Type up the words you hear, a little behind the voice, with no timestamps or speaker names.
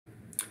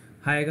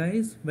Hi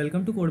guys,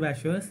 welcome to Code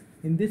Bashers.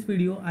 In this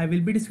video, I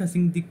will be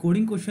discussing the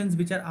coding questions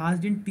which are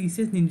asked in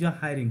TCS Ninja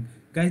Hiring.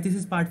 Guys, this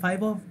is part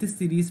 5 of this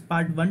series.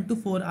 Part 1 to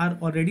 4 are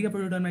already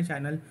uploaded on my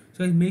channel.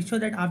 So guys, make sure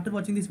that after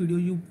watching this video,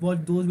 you watch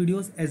those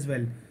videos as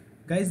well.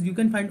 Guys, you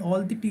can find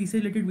all the TCS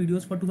related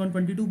videos for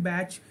 2022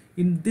 batch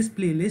in this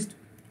playlist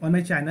on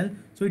my channel.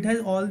 So it has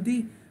all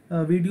the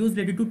videos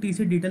related to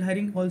TCS Digital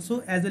Hiring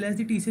also, as well as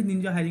the TCS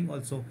Ninja Hiring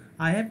also.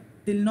 I have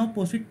till now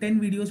posted 10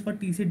 videos for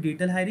TCS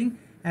Digital Hiring,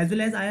 as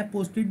well as I have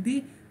posted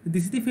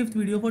this is the 5th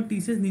video for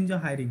TCS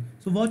Ninja Hiring.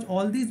 So watch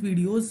all these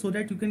videos so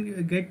that you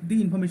can get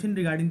the information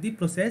regarding the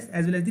process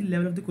as well as the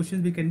level of the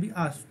questions we can be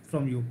asked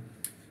from you.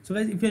 So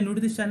guys, if you are new to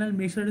this channel,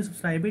 make sure to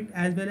subscribe it,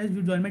 as well as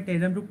you join my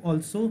Telegram group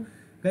also.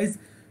 Guys,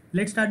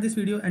 let's start this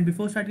video, and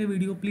before starting the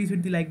video, please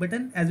hit the like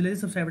button as well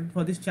as the subscribe button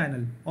for this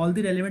channel. All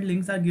the relevant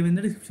links are given in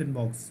the description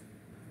box.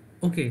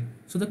 Okay,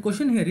 so the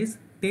question here is,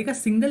 take a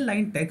single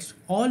line text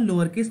or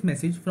lowercase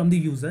message from the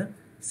user,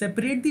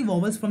 separate the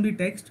vowels from the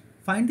text,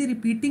 find the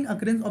repeating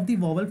occurrence of the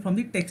vowel from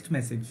the text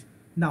message.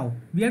 Now,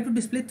 we have to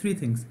display three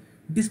things.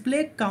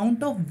 Display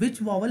count of which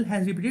vowel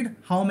has repeated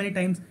how many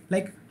times,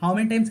 like how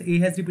many times A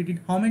has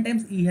repeated, how many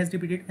times E has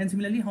repeated, and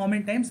similarly how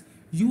many times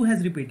U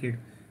has repeated.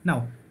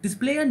 Now,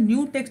 display a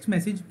new text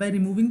message by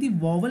removing the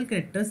vowel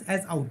characters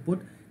as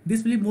output.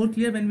 This will be more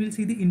clear when we will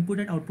see the input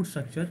and output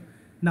structure.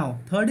 Now,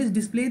 third is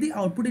display the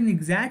output in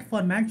exact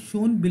format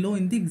shown below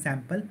in the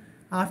example.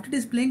 After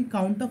displaying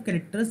count of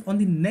characters on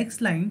the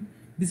next line,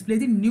 display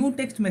the new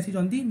text message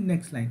on the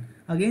next line.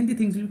 Again, the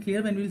things will be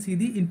clear when we will see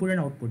the input and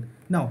output.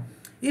 Now,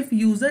 if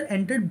user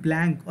entered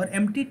blank or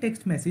empty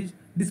text message,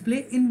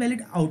 display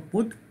invalid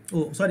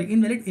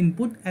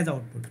input as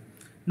output.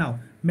 Now,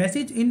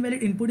 message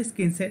invalid input is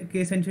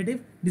case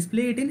sensitive,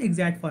 display it in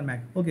exact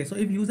format. Okay, so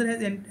if user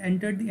has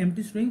entered the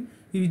empty string,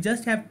 you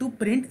just have to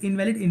print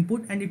invalid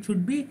input, and it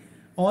should be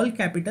all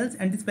capitals,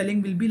 and the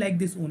spelling will be like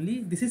this only.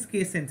 This is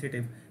case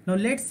sensitive. Now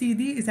let's see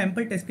the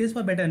sample test case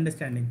for better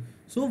understanding.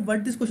 So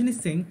what this question is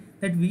saying,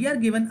 that we are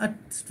given a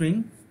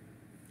string.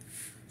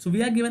 So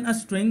we are given a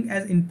string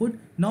as input.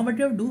 Now what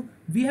we have to do,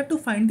 we have to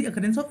find the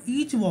occurrence of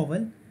each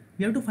vowel.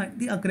 We have to find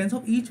the occurrence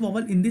of each vowel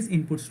in this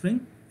input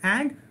string,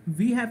 and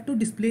we have to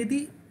display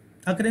the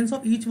occurrence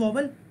of each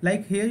vowel.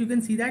 Like here you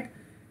can see that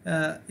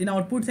in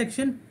output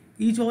section,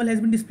 each vowel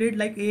has been displayed.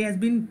 Like A has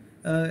been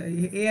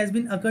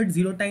occurred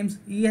 0 times,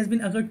 E has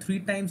been occurred 3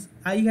 times,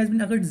 I has been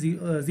occurred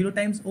 0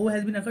 times, O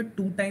has been occurred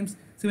 2 times,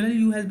 similarly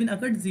U has been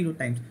occurred 0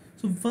 times.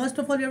 So first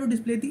of all, we have to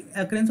display the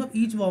occurrence of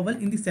each vowel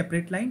in the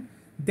separate line.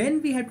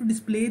 Then we have to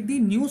display the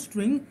new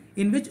string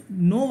in which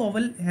no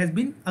vowel has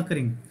been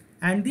occurring,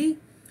 and the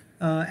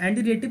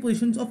relative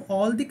positions of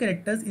all the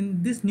characters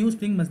in this new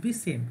string must be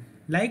same.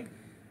 Like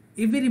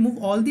if we remove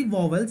all the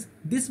vowels,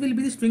 this will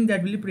be the string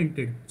that will be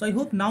printed. So I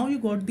hope now you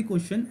got the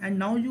question, and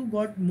now you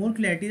got more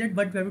clarity that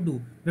what we have to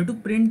do. We have to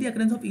print the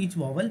occurrence of each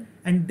vowel,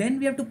 and then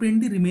we have to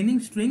print the remaining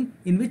string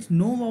in which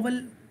no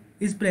vowel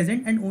is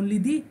present and only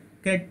the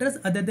characters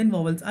other than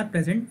vowels are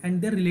present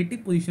and their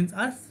relative positions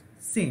are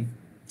same.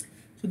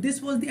 So this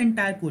was the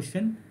entire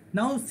question.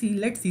 Now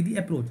let's see the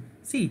approach.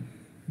 See,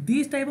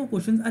 these type of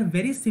questions are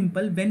very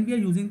simple when we are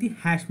using the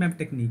hash map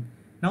technique.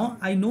 Now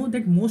I know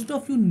that most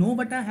of you know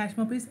what a hash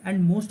map is,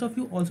 and most of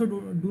you also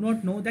do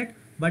not know that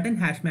what an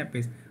hash map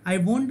is. I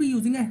won't be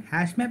using a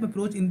hash map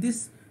approach in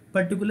this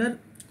particular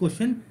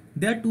question.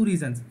 There are two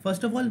reasons.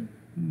 First of all,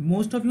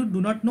 most of you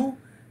do not know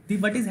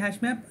what is hash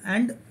map,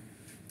 and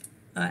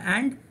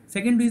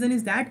second reason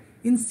is that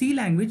in C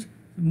language,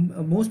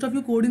 most of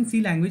you code in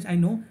C language, I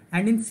know,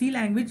 and in C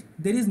language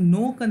there is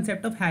no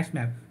concept of hash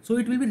map. So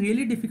it will be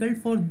really difficult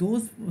for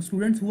those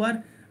students who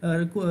are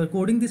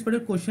coding this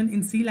particular question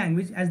in C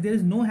language, as there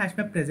is no hash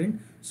map present.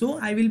 So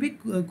I will be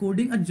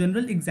coding a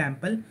general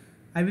example.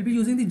 I will be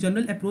using the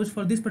general approach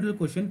for this particular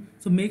question.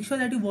 So make sure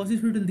that you watch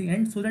this video till the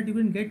end so that you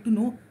can get to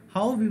know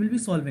how we will be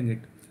solving it.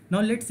 Now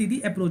let's see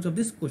the approach of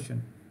this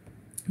question.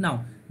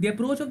 Now the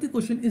approach of the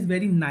question is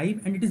very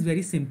naive and it is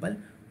very simple.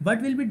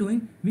 What we'll be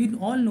doing, we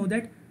all know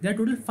that there are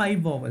total 5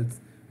 vowels.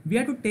 We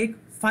have to take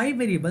 5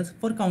 variables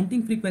for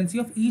counting frequency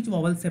of each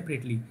vowel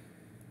separately.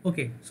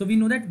 Okay, so we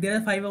know that there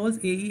are 5 vowels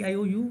A, E, I,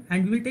 O, U,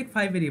 and we will take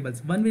 5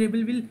 variables. One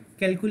variable will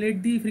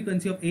calculate the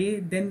frequency of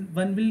A, then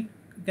one will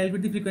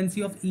calculate the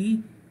frequency of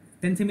E,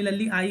 then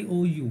similarly I,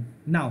 O, U.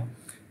 Now,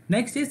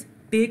 next is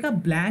take a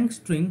blank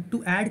string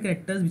to add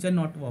characters which are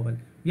not vowel.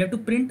 We have to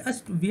print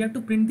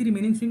the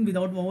remaining string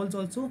without vowels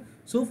also.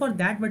 So for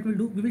that, what we'll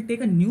do, we will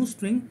take a new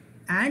string,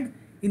 and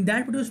in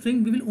that particular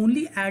string we will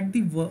only add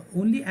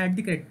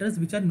the characters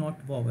which are not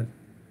vowel.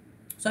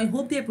 So I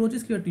hope the approach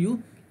is clear to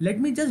you. Let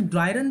me just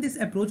dry run this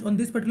approach on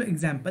this particular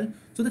example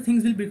so the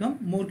things will become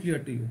more clear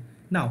to you.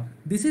 Now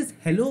this is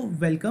hello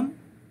welcome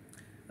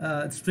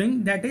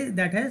string that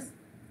has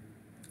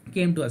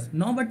came to us.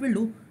 Now what we'll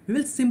do, we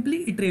will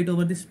simply iterate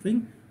over this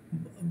string.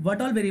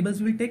 What all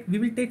variables we will take? We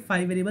will take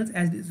 5 variables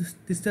as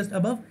discussed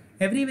above.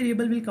 Every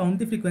variable will count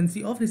the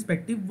frequency of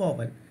respective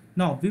vowel.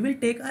 Now we will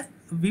take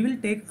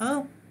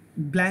a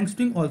blank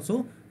string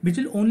also, which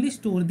will only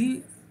store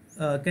the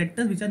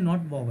characters which are not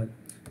vowel.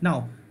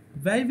 Now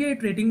While we are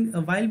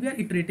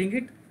iterating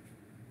it,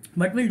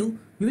 what we'll do,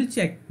 we will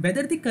check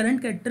whether the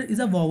current character is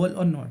a vowel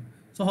or not.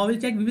 So how we'll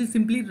check? We will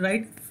simply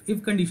write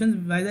if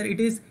conditions, whether it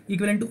is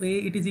equivalent to A,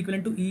 it is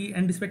equivalent to E,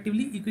 and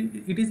respectively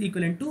it is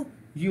equivalent to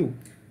U.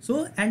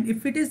 So, and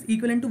if it is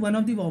equivalent to one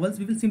of the vowels,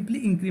 we will simply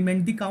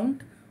increment the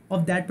count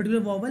of that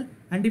particular vowel,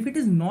 and if it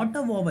is not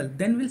a vowel,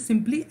 then we'll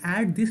simply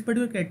add this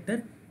particular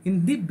character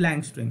in the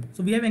blank string.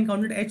 So we have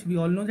encountered H, we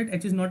all know that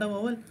H is not a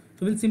vowel,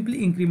 so we'll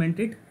simply increment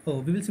it.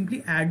 We will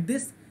simply add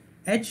this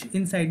H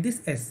inside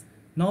this S.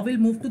 Now we'll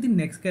move to the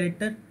next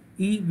character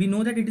E. We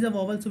know that it is a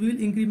vowel, so we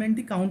will increment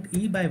the count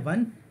E by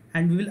 1,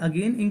 and we will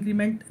again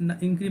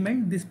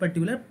increment this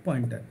particular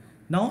pointer.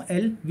 Now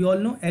L, we all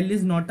know L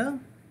is not a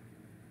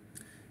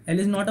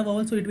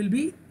vowel, so it will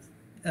be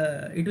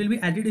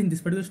added in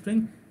this particular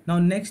string. Now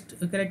next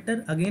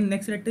character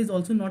is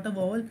also not a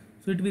vowel,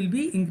 so it will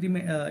be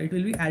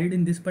added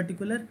in this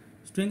particular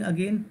string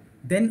again.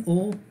 Then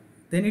O,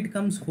 then it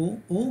comes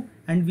O,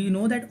 and we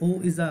know that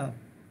O is a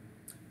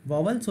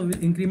vowel, so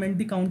we'll increment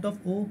the count of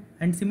O,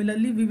 and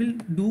similarly we will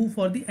do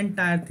for the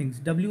entire things.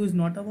 W is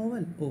not a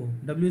vowel,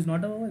 W is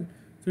not a vowel,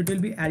 so it will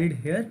be added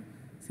here.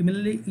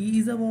 Similarly E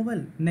is a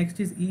vowel,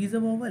 next is E is a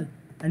vowel,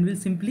 and we'll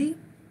simply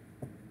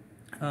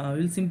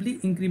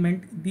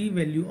increment the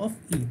value of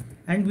E,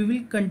 and we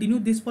will continue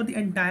this for the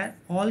entire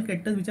all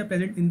characters which are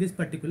present in this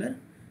particular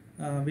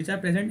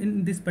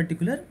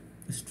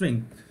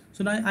string.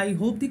 So now I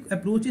hope the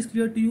approach is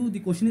clear to you, the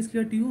question is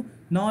clear to you.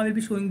 Now I will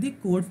be showing the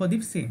code for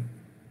the same.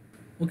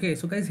 Okay,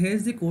 so guys,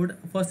 here's the code.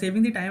 For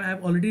saving the time, I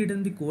have already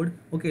written the code.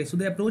 Okay, so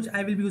the approach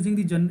I will be using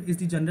is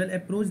the general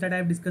approach that I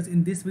have discussed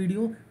in this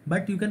video,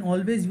 but you can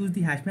always use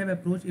the hash map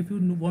approach. If you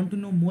want to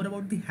know more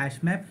about the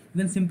hash map,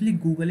 you can simply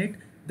Google it.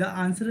 The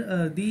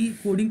answer, the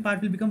coding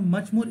part will become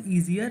much more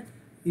easier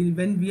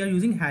when we are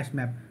using hash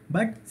map.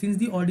 But since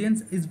the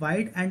audience is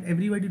wide and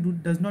everybody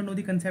does not know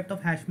the concept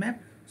of hash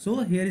map,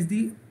 so here is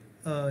the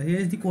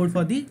code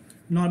for the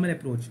normal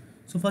approach.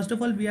 So first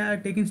of all, we are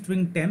taking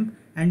string temp,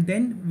 and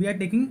then we are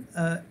taking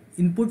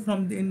input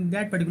from in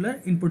that particular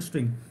input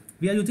string.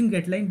 We are using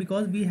getLine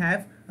because we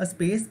have a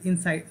space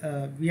inside.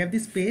 We have the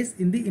space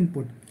in the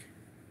input.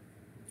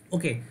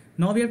 Okay,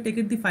 now we have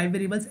taken the 5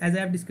 variables as I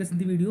have discussed in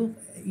the video,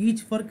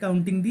 each for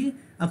counting the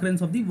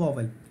occurrence of the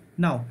vowel.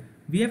 Now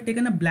we have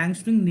taken a blank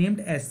string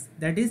named S,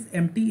 that is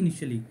empty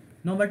initially.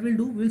 Now what we'll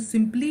do, we will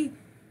simply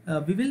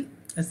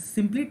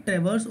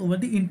traverse over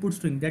the input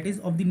string, that is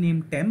of the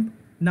name temp.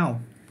 Now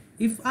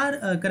if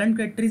our current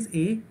character is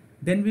A,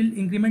 then we'll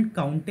increment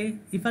count A.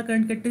 If our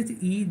current character is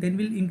E, then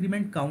we'll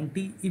increment count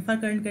E. If our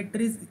current character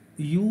is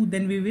U,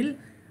 then we will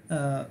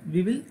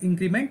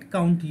increment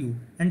count U,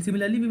 and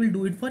similarly we will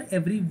do it for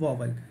every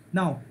vowel.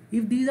 Now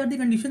if these are the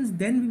conditions,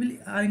 then we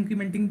are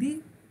incrementing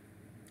the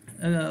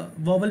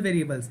vowel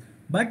variables.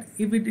 But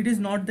if it is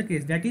not the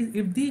case, that is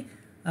if the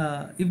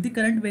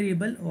current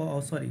variable,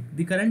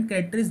 the current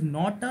character is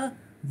not a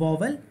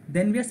vowel,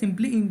 then we are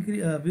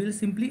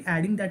simply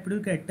adding that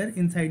particular character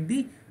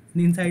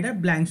inside a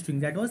blank string,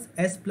 that was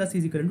S plus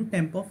is equal to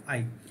temp of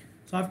I.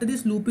 So after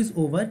this loop is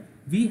over,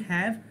 we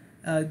have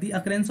the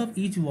occurrence of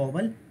each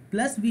vowel,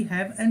 plus we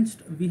have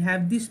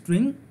the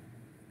string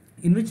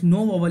in which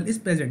no vowel is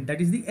present,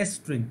 that is the S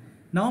string.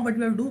 Now what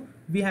we have to do,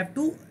 we have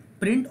to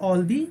print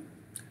all the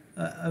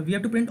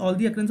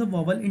occurrence of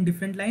vowel in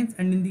different lines,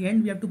 and in the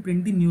end we have to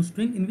print the new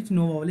string in which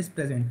no vowel is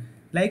present,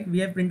 like we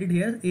have printed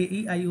here A,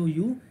 E, I, O,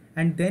 U,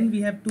 and then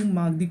we have to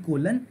mark the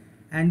colon,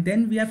 and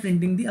then we are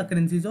printing the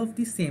occurrences of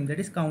the same, that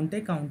is count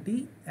A, count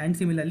E, and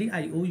similarly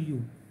I, O,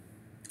 U,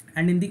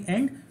 and in the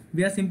end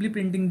we are simply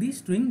printing the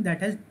string that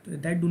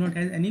do not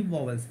have any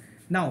vowels.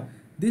 Now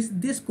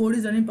this code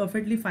is running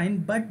perfectly fine,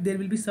 but there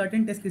will be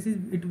certain test cases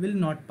it will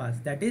not pass.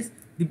 That is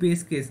the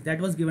base case that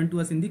was given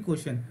to us in the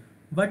question.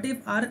 What if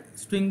our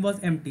string was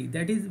empty?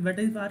 That is, what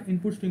if our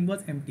input string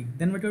was empty?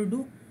 Then what we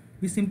do?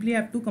 We simply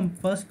have to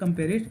first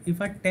compare it. If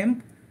our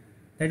temp,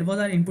 that was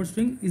our input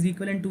string, is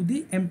equivalent to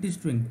the empty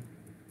string,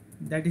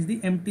 that is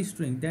the empty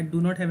string that do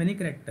not have any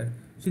character.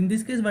 So in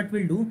this case, what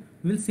we'll do?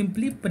 We'll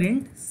simply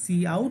print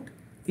cout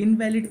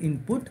invalid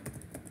input,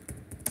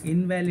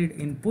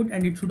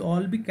 and it should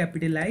all be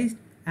capitalized,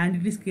 and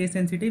it is case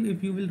sensitive.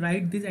 If you will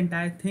write this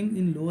entire thing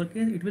in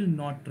lowercase, it will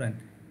not run.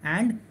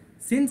 And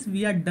since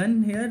we are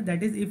done here,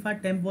 that is if our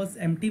temp was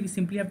empty, we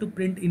simply have to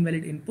print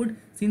invalid input.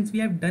 Since we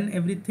have done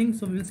everything,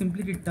 so we will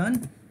simply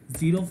return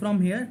 0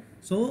 from here.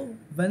 So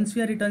once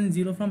we are returning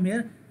 0 from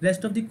here,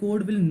 rest of the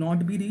code will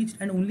not be reached,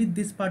 and only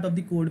this part of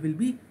the code will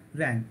be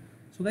ran.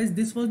 So guys,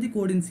 this was the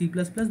code in C++,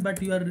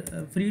 but you are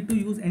free to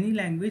use any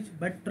language,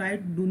 but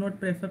do not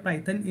prefer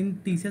Python in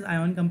TCS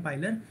Ion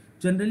compiler.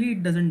 Generally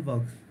it doesn't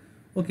work.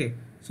 Okay,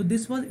 so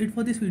this was it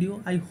for this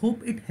video. I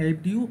hope it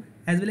helped you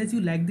as well as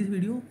you like this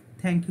video.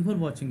 Thank you for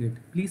watching it.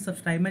 Please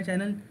subscribe my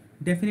channel.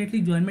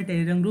 Definitely join my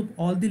Telegram group.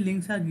 All the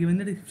links are given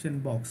in the description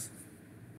box.